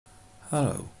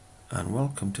Hello and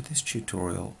welcome to this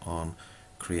tutorial on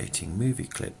creating movie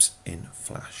clips in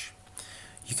Flash.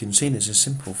 You can see there's a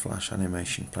simple Flash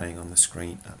animation playing on the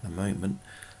screen at the moment,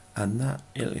 and that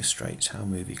illustrates how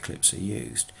movie clips are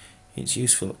used. It's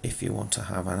useful if you want to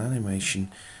have an animation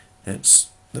that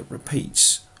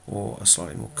repeats, or a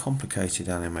slightly more complicated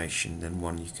animation than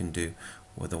one you can do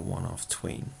with a one-off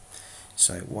tween.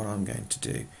 So what I'm going to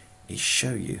do is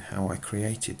show you how I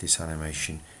created this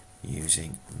animation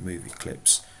using movie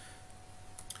clips.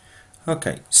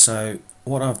 Okay, so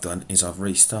what I've done is I've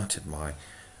restarted my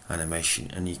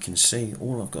animation, and you can see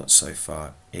all I've got so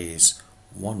far is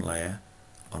one layer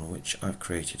on which I've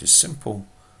created a simple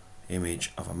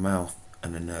image of a mouth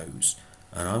and a nose,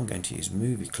 and I'm going to use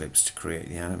movie clips to create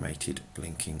the animated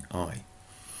blinking eye.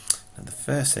 Now the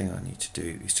first thing I need to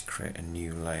do is to create a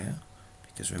new layer,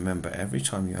 because remember, every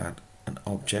time you add an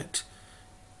object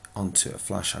onto a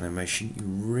Flash animation, you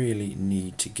really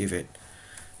need to give it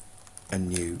a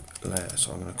new layer.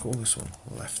 So I'm going to call this one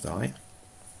left eye.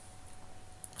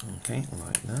 Okay,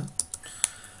 like that.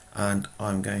 And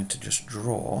I'm going to just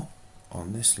draw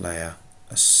on this layer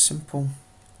a simple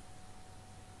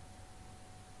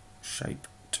shape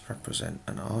to represent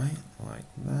an eye, like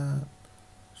that.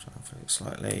 Shuffle it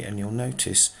slightly, and you'll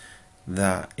notice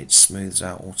that it smooths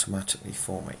out automatically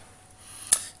for me.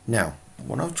 Now,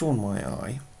 when I've drawn my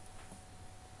eye,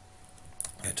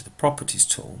 go to the properties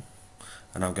tool,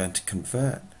 and I'm going to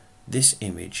convert this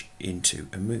image into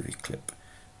a movie clip.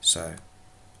 So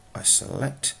I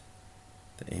select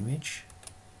the image,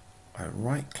 I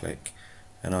right click,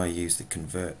 and I use the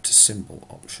convert to symbol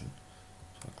option.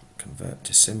 So I click convert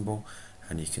to symbol,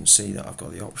 and you can see that I've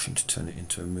got the option to turn it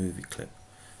into a movie clip.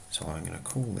 So I'm going to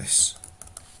call this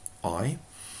eye,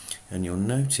 and you'll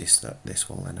notice that this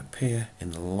will then appear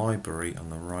in the library on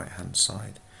the right hand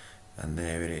side. And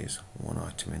there it is, one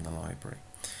item in the library.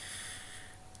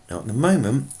 Now at the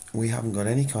moment we haven't got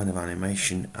any kind of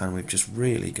animation, and we've just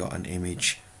really got an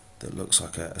image that looks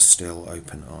like a still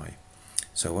open eye.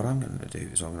 So what I'm going to do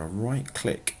is I'm going to right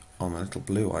click on the little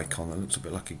blue icon that looks a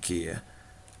bit like a gear,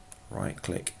 right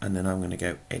click, and then I'm going to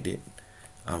go edit,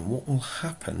 and what will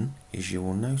happen is you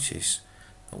will notice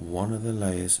that one of the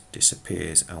layers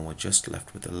disappears and we're just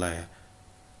left with the layer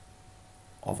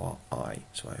of our eye.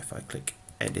 So if I click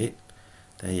edit,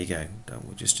 there you go,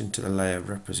 we're just into the layer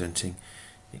representing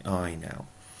the eye now.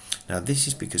 Now this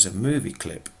is because a movie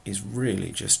clip is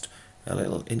really just a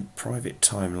little private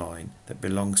timeline that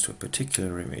belongs to a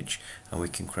particular image, and we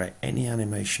can create any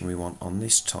animation we want on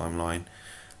this timeline,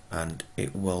 and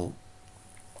it will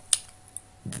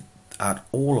add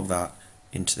all of that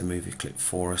into the movie clip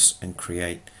for us and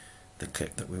create the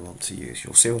clip that we want to use.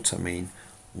 You'll see what I mean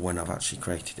when I've actually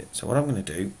created it. So what I'm going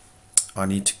to do, I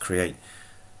need to create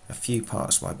a few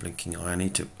parts of my blinking eye. I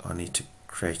need to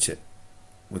create it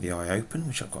with the eye open,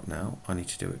 which I've got now. I need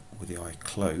to do it with the eye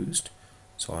closed.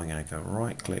 So I'm going to go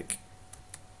right click,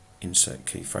 insert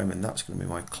keyframe, and that's going to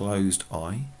be my closed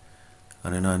eye.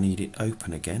 And then I need it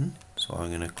open again, so I'm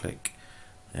going to click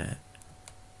there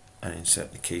and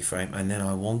insert the keyframe, and then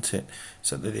I want it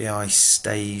so that the eye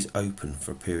stays open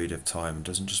for a period of time and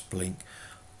doesn't just blink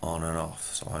on and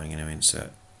off. So I'm going to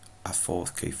insert a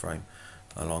fourth keyframe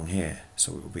along here,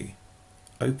 so it will be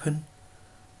open,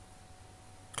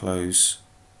 close,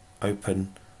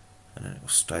 open, and then it will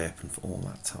stay open for all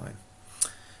that time.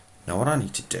 Now what I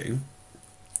need to do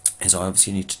is I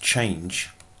obviously need to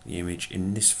change the image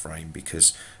in this frame,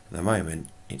 because at the moment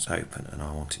it's open and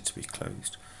I want it to be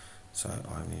closed. So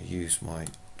I'm going to use my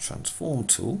transform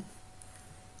tool,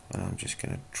 and I'm just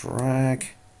going to drag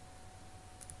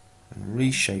and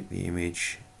reshape the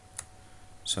image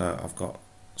so I've got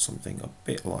something a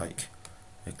bit like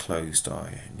a closed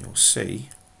eye, and you'll see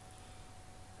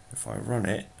if I run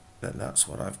it that that's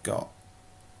what I've got.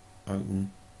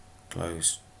 Open,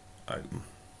 close, open.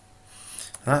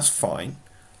 And that's fine,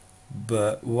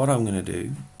 but what I'm going to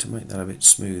do to make that a bit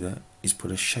smoother is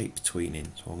put a shape tween in.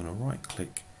 So I'm going to right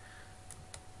click,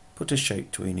 put a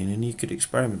shape tween in, and you could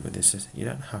experiment with this. You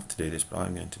don't have to do this, but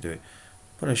I'm going to do it.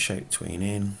 Put a shape tween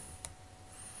in,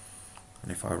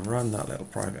 and if I run that little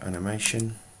private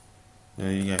animation,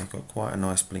 there you go, you've got quite a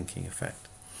nice blinking effect.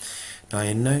 Now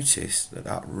you notice that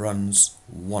that runs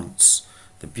once.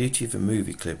 The beauty of a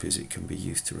movie clip is it can be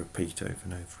used to repeat over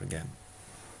and over again.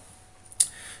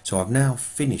 So I've now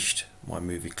finished my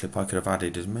movie clip. I could have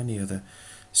added as many other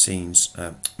scenes,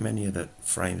 many other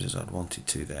frames as I'd wanted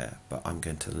to there, but I'm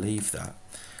going to leave that,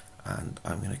 and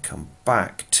I'm going to come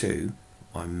back to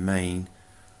my main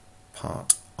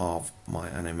part of my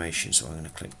animation. So I'm going to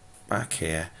click back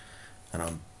here, and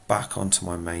I'm back onto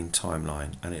my main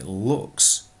timeline, and it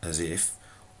looks as if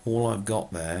all I've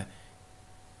got there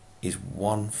is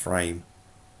one frame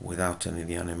without any of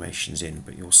the animations in,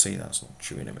 but you'll see that's not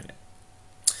true in a minute.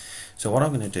 So what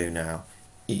I'm going to do now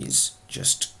is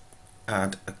just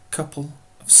add a couple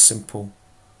of simple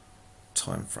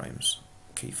time frames,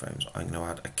 keyframes. I'm going to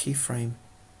add a keyframe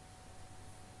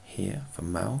here for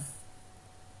mouth,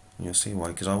 and you'll see why,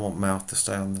 because I want mouth to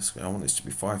stay on the screen. I want this to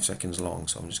be 5 seconds long,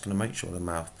 so I'm just going to make sure the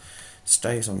mouth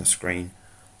stays on the screen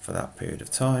for that period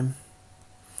of time.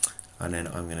 And then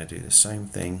I'm going to do the same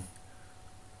thing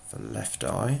for left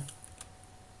eye.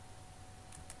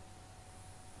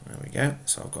 There we go.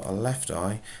 So I've got a left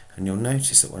eye, and you'll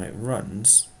notice that when it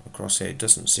runs across here, it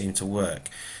doesn't seem to work.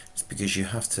 It's because you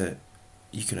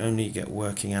can only get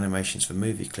working animations for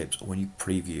movie clips or when you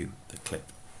preview the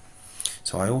clip.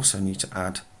 So I also need to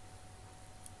add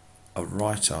a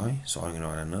right eye, so I'm going to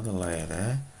add another layer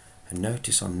there, and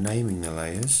notice I'm naming the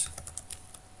layers,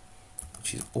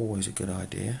 which is always a good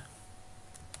idea.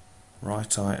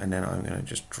 Right eye, and then I'm going to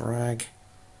just drag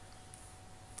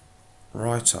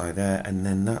right eye there, and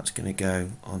then that's going to go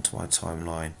onto my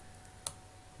timeline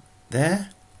there.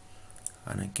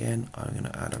 And again, I'm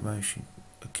going to add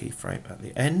a keyframe at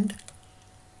the end,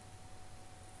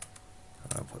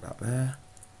 and I'll put that there.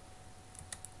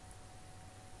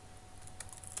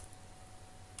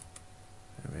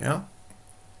 There we are.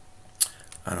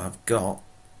 And I've got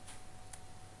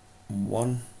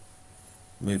one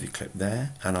movie clip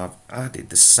there, and I've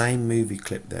added the same movie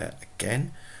clip there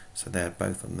again, so they're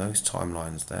both on those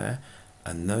timelines there,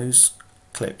 and those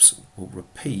clips will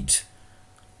repeat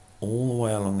all the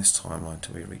way along this timeline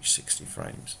till we reach 60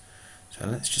 frames. So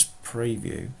let's just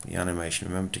preview the animation.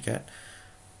 Remember, to get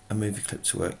a movie clip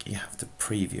to work, you have to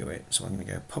preview it. So I'm going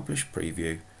to go publish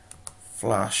preview,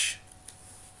 flash,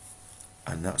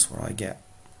 and that's what I get.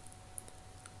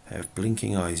 A pair of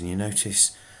blinking eyes, and you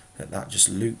notice that that just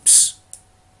loops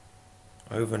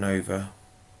over and over.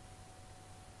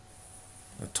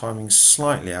 The timing's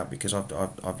slightly out because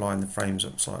I've lined the frames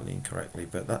up slightly incorrectly,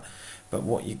 but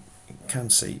what you can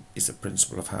see is the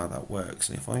principle of how that works.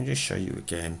 And if I just show you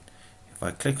again, if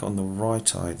I click on the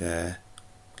right eye there,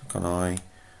 click on eye,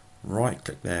 right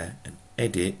click there and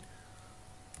edit,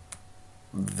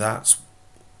 that's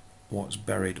what's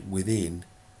buried within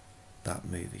that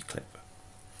movie clip.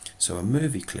 So a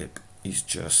movie clip is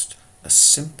just a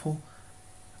simple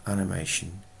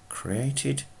animation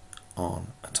created on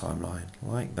a timeline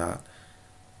like that,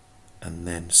 and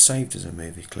then saved as a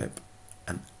movie clip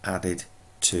and added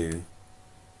to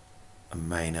a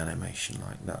main animation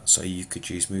like that. So you could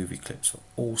use movie clips for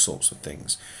all sorts of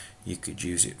things. You could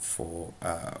use it for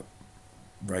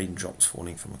raindrops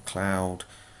falling from a cloud,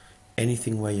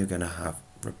 anything where you're going to have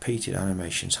repeated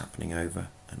animations happening over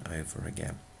and over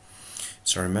again.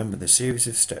 So remember, the series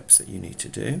of steps that you need to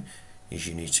do is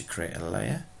you need to create a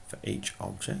layer for each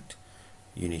object.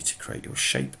 You need to create your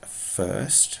shape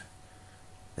first.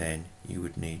 Then you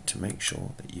would need to make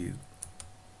sure that you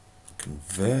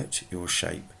convert your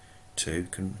shape to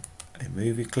a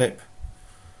movie clip.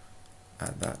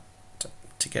 Add that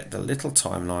to get the little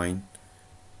timeline.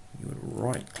 You would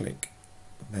right click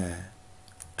there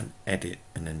and edit,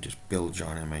 and then just build your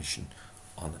animation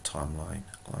on a timeline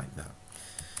like that.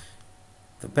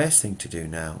 The best thing to do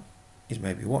now is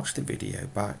maybe watch the video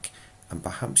back, and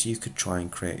perhaps you could try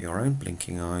and create your own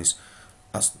blinking eyes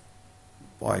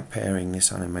by pairing this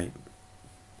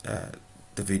the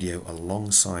video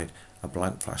alongside a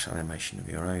blank flash animation of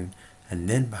your own, and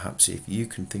then perhaps if you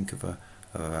can think of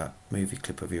a movie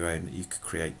clip of your own that you could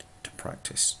create to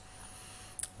practice.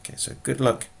 Okay, so good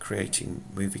luck creating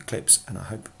movie clips, and I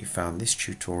hope you found this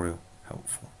tutorial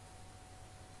helpful.